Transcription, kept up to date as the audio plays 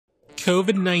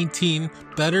COVID-19,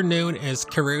 better known as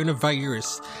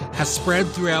coronavirus, has spread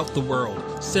throughout the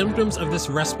world. Symptoms of this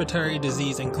respiratory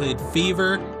disease include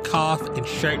fever, cough, and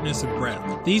shortness of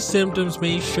breath. These symptoms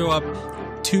may show up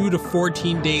 2 to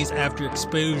 14 days after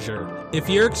exposure. If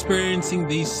you're experiencing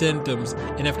these symptoms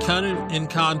and have come in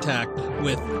contact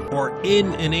with or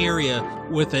in an area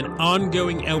with an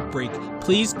ongoing outbreak,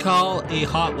 please call a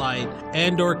hotline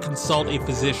and/or consult a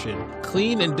physician.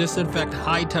 Clean and disinfect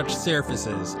high-touch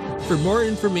surfaces. For more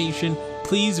information,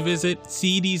 please visit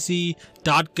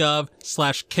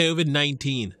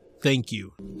cdc.gov/COVID-19. Thank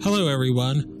you. Hello,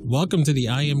 everyone. Welcome to the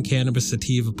I Am Cannabis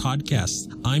Sativa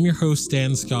podcast. I'm your host,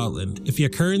 Dan Scotland. If you're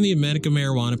currently a medical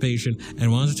marijuana patient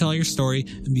and want to tell your story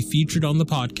and be featured on the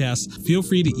podcast, feel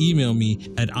free to email me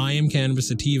at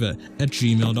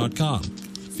iamcannabissativa@gmail.com.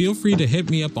 Feel free to hit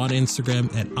me up on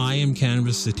Instagram at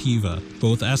iamcannabissativa,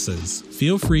 both S's.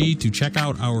 Feel free to check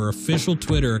out our official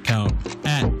Twitter account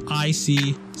at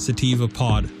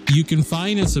ICSativaPod. You can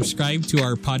find and subscribe to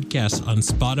our podcast on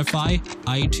Spotify,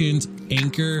 iTunes,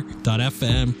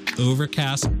 Anchor.fm,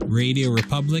 Overcast, Radio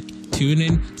Republic,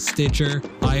 TuneIn, Stitcher,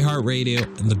 iHeartRadio,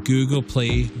 and the Google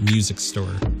Play Music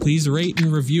Store. Please rate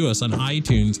and review us on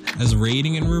iTunes, as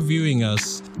rating and reviewing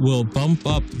us will bump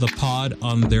up the pod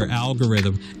on their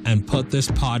algorithm and put this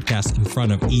podcast in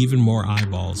front of even more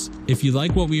eyeballs. If you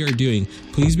like what we are doing,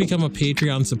 please become a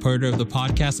Patreon supporter of the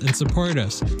podcast and support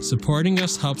us. Supporting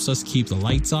us helps us keep the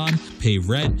lights on, pay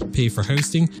rent, pay for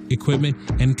hosting, equipment,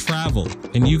 and travel.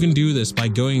 And you can do this by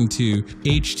going to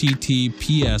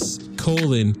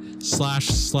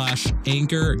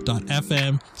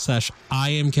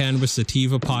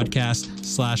https://anchor.fm/iamcannabissativa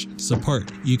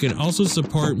podcast/support. You can also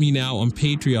support me now on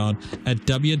Patreon at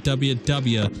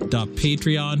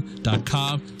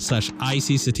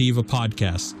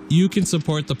www.patreon.com/ICSativaPodcast. You can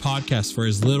support the podcast for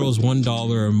as little as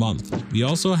 $1 a month. We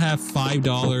also have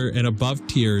 $5 and above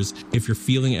tiers if you're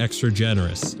feeling extra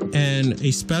generous. And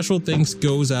a special thanks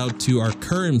goes out to our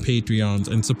current Patreons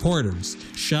and supporters.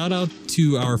 Shout out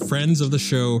to our friends of the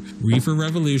show, Reefer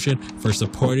Revolution, for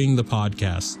supporting the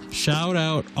podcast. Shout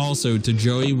out also to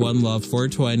Joey One Love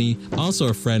 420, also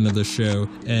a friend of the show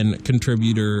and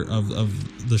contributor of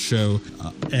the show,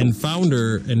 and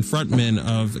founder and frontman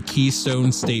of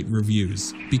Keystone State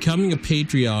Reviews. Becoming a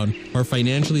Patreon or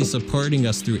financially supporting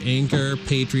us through Anchor,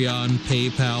 Patreon,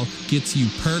 PayPal gets you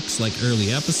perks like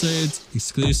early episodes,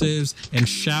 exclusives, and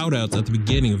shout outs at the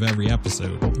beginning of every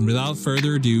episode. And without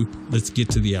further ado, let's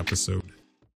get to the episode.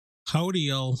 Howdy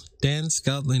y'all, Dan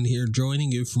Scotland here,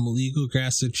 joining you from illegal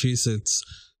Massachusetts,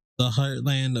 the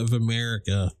heartland of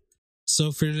America.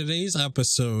 So for today's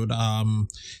episode,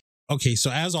 okay,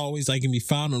 so as always, I can be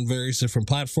found on various different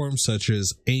platforms such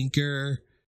as Anchor,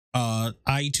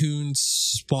 iTunes,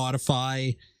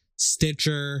 Spotify,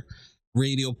 Stitcher,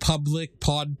 Radio Public,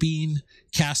 Podbean,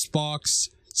 Castbox,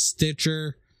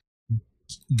 Stitcher,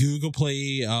 Google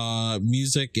Play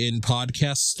Music and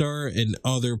Podcast Store, and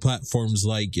other platforms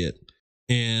like it.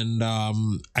 And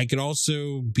I can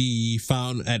also be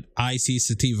found at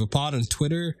ICSativaPod on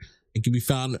Twitter. It can be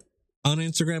found on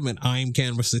Instagram at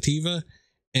IamCannabisSativa.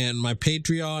 And my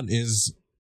Patreon is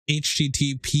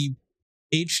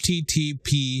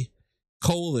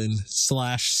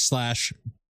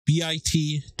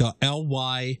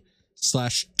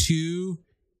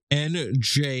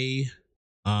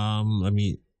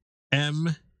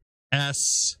MSHN.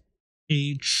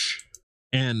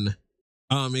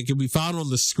 It can be found on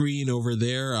the screen over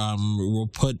there. We'll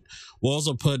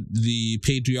also put the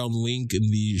Patreon link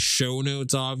in the show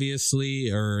notes, obviously,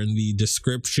 or in the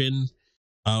description.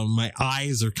 My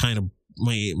eyes are kind of,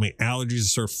 my allergies are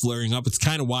sort of flaring up. It's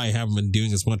kind of why I haven't been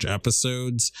doing as much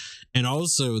episodes. And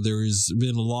also there's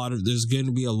going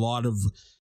to be a lot of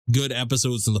good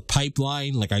episodes in the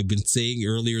pipeline, like I've been saying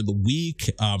earlier in the week.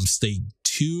 Stay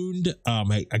tuned.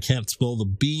 I can't spill the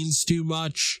beans too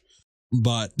much,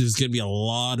 but there's going to be a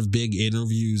lot of big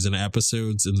interviews and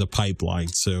episodes in the pipeline,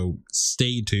 so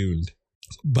stay tuned.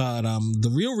 But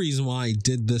the real reason why I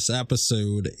did this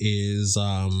episode is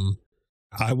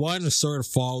I wanted to sort of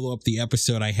follow up the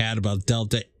episode I had about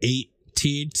Delta 8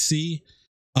 THC.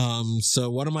 So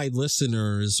one of my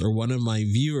listeners, or one of my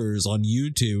viewers on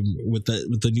YouTube, with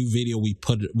the new video we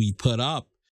put up,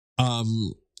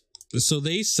 so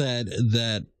they said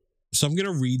that, so I'm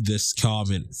gonna read this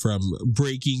comment from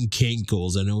Breaking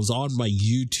Kinkles, and it was on my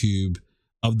YouTube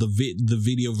of the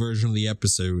video version of the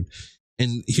episode.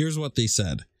 And here's what they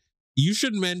said. You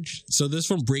should mention, so this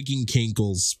from Breaking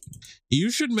Kinkles, you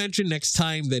should mention next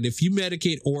time that if you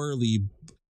medicate orally,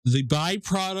 the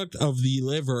byproduct of the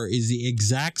liver is the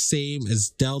exact same as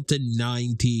Delta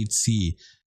 9 THC.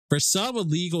 For some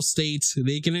illegal states,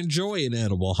 they can enjoy an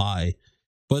edible high.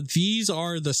 But these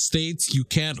are the states you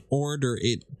can't order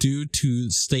it due to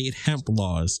state hemp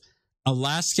laws.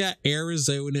 Alaska,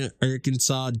 Arizona,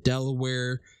 Arkansas,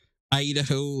 Delaware,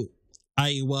 Idaho,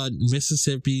 Iowa,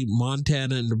 Mississippi,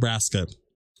 Montana, and Nebraska.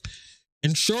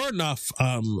 And sure enough,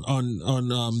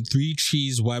 on Three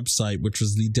Cheese website, which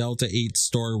was the Delta 8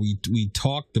 store we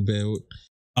talked about,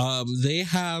 they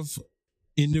have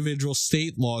individual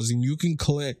state laws, and you can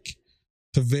click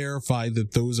to verify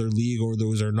that those are legal or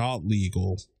those are not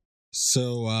legal.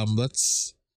 So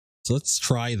let's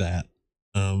try that.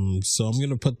 So I'm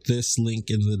gonna put this link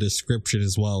in the description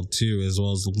as well too, as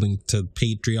well as the link to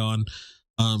Patreon.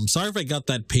 Sorry if I got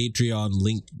that Patreon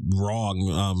link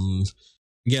wrong.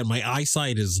 Again, my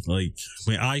eyesight is like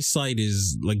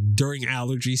during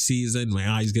allergy season, my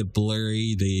eyes get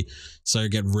blurry, they start to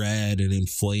get red and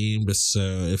inflamed. So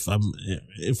if I'm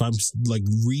like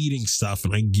reading stuff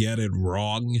and I get it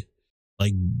wrong,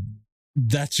 like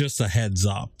that's just a heads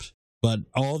up. But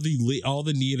all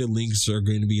the needed links are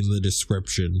going to be in the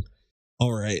description.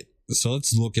 All right, so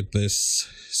let's look at this.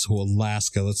 So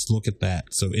Alaska, let's look at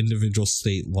that. So individual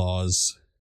state laws.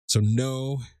 So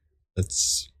no,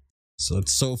 So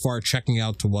it's so far checking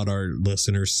out to what our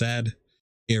listener said.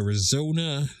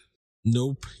 Arizona,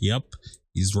 nope, yep,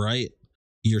 he's right.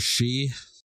 He or she.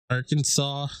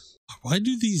 Arkansas, why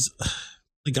do these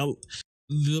like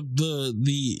the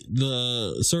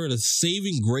sort of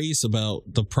saving grace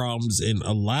about the problems in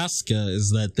Alaska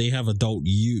is that they have adult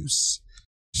use,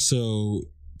 so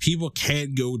people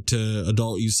can go to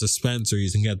adult use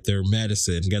dispensaries and get their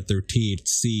medicine, get their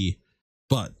THC,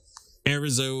 but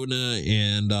Arizona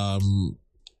and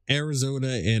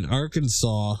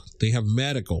Arkansas, they have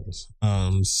medicals.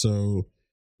 So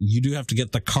you do have to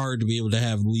get the card to be able to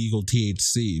have legal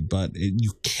THC, but you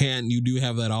do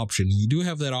have that option. You do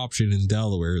have that option in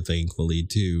Delaware, thankfully,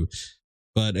 too.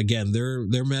 But again,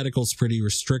 their medical's pretty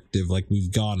restrictive, like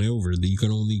we've gone over. That you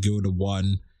can only go to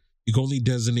one. You can only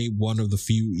designate one of the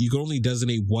few. You can only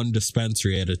designate one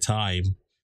dispensary at a time.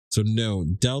 So no,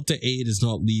 Delta 8 is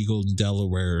not legal in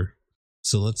Delaware.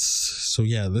 This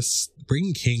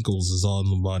Bringing Cankles is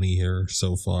on the money here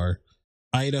so far.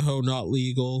 Idaho not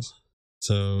legal,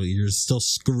 so you're still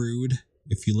screwed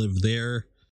if you live there.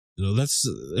 You know,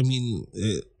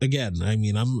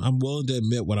 I'm willing to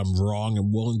admit when I'm wrong.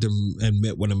 I'm willing to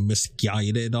admit when I'm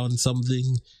misguided on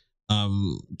something.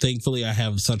 Thankfully I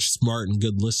have such smart and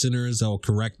good listeners that'll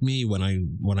correct me when I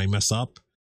mess up,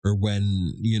 or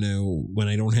when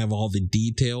I don't have all the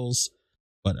details.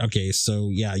 But okay, so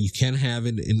yeah, you can't have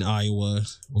it in Iowa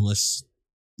unless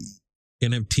you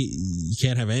can't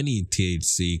have any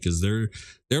THC, because their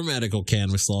medical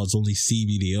cannabis law is only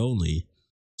CBD only.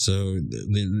 So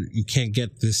you can't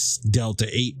get this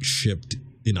Delta 8 shipped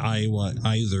in Iowa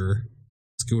either.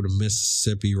 Let's go to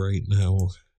Mississippi right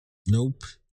now. Nope.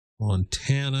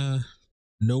 Montana.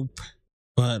 Nope.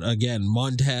 But again,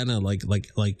 Montana, like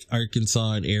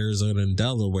Arkansas and Arizona and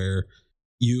Delaware,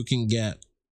 you can get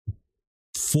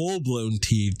full-blown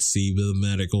THC with a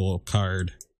medical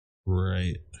card.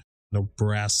 Right.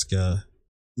 Nebraska,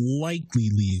 likely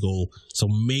legal, so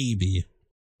maybe.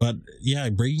 But yeah,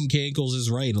 Bringing Cankles is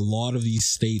right. A lot of these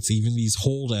states, even these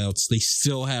holdouts, they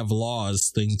still have laws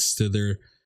thanks to their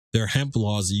hemp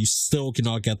laws. You still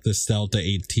cannot get this Delta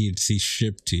 8 THC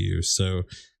shipped to you. So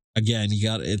again,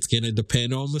 it's gonna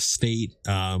depend on the state.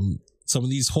 Some of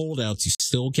these holdouts, you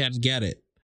still can't get it,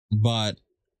 but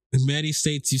in many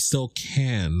states you still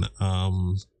can.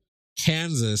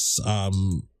 Kansas,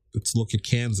 let's look at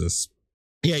Kansas.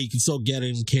 Yeah, you can still get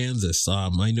it in Kansas.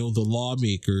 I know the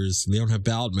lawmakers, they don't have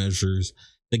ballot measures.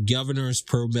 The governor is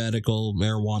pro-medical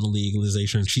marijuana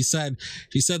legalization. She said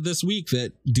this week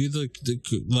that due to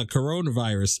the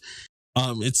coronavirus,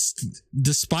 it's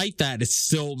despite that, it's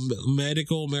still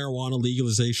medical marijuana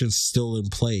legalization is still in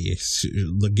place.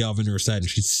 The governor said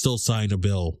she'd still sign a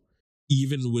bill,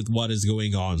 even with what is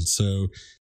going on. So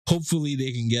hopefully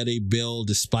they can get a bill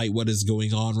despite what is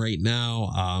going on right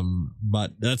now.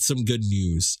 But that's some good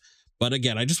news. But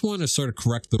again, I just want to sort of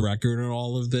correct the record on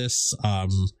all of this.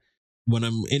 When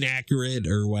I'm inaccurate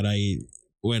or when I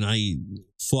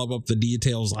flub up the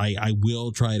details, I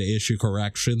will try to issue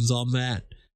corrections on that.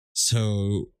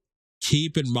 So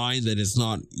keep in mind that it's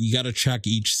not, you got to check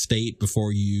each state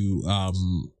before you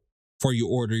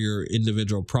order your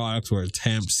individual products, whether it's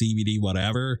hemp, CBD,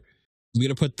 whatever. I'm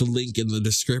gonna put the link in the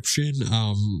description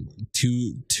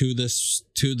to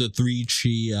the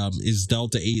 3Chi. Is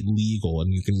Delta 8 legal?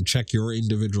 And you can check your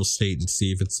individual state and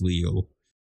see if it's legal.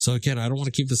 So again, I don't want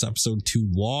to keep this episode too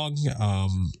long.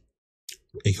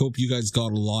 I hope you guys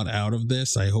got a lot out of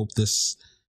this. I hope this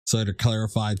So I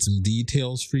clarified some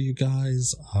details for you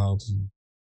guys.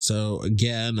 So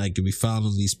again, I can be found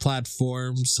on these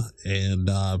platforms. And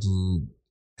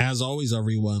as always,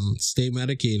 everyone, stay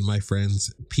medicated, my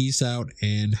friends. Peace out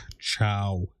and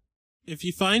ciao. If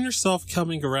you find yourself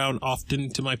coming around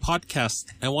often to my podcast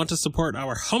and want to support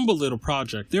our humble little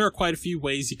project, there are quite a few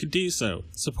ways you could do so.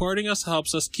 Supporting us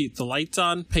helps us keep the lights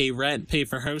on, pay rent, pay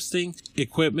for hosting,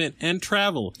 equipment, and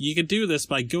travel. You can do this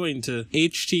by going to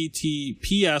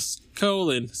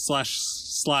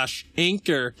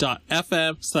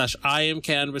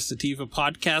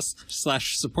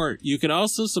https://anchor.fm/IamCannabisSativa/podcast/support. You can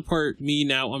also support me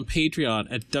now on Patreon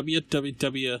at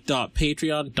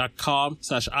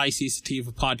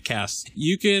www.patreon.com/ICSativapodcast.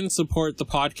 You can support the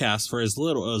podcast for as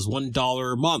little as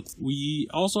 $1 a month. We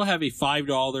also have a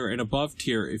 $5 and above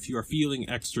tier if you are feeling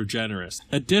extra generous.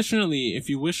 Additionally, if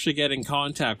you wish to get in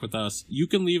contact with us, you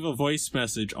can leave a voice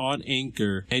message on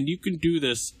Anchor, and you can do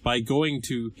this by going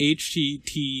to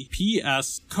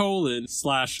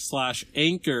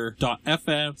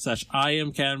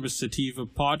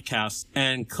https://anchor.fm/IamCannabisSativapodcast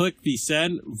and click the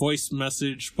send voice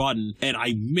message button, and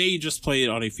I may just play it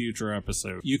on a future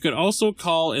episode. You can also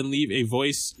call and leave a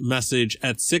voice message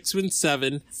at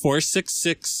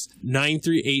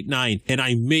 617-466-9389, and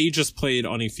I may just play it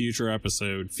on a future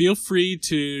episode. Feel free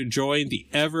to join the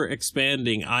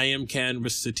ever-expanding I Am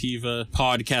Cannabis Sativa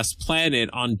podcast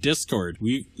planet on Discord.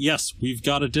 We've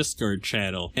got a Discord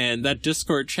channel, and that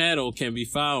Discord channel can be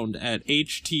found at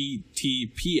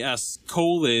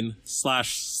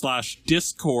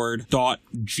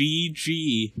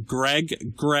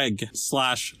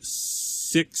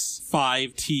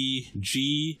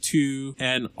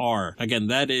Again,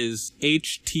 that is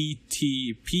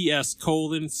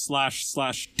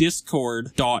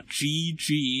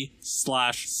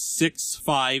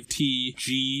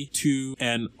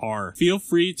https://discord.gg/65tg2nr. Feel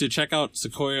free to check out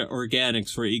Sequoia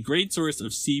Organics for a great source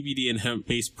of CBD and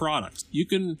hemp-based products. You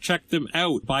can check them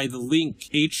out by the link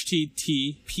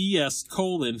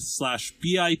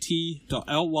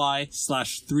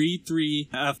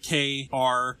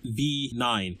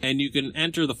https://bit.ly/33fkrv9, and you can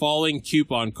enter the following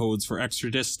coupon codes for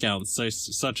extra discounts,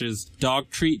 such as Dog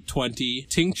Treat 20,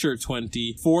 Tincture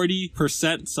 20,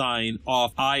 40%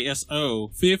 off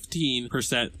ISO,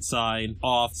 15%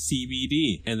 off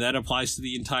CBD, and that applies to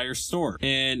the entire store.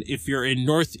 And if you're in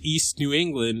Northeast New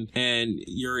England and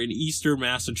you're in Eastern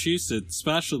Massachusetts,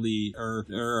 especially, or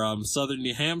Southern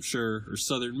New Hampshire or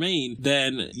Southern Maine,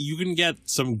 then you can get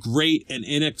some great and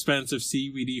inexpensive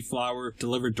CBD flower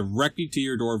delivered directly to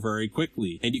your door very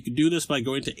quickly. And you can do this by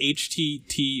going to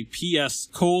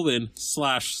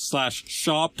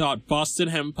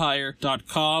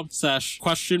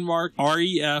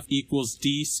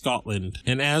https://shop.bostonhempire.com/?ref=D Scotland.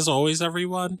 And as always,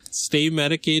 everyone, stay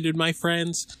medicated, my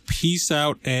friends. Peace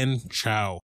out and ciao.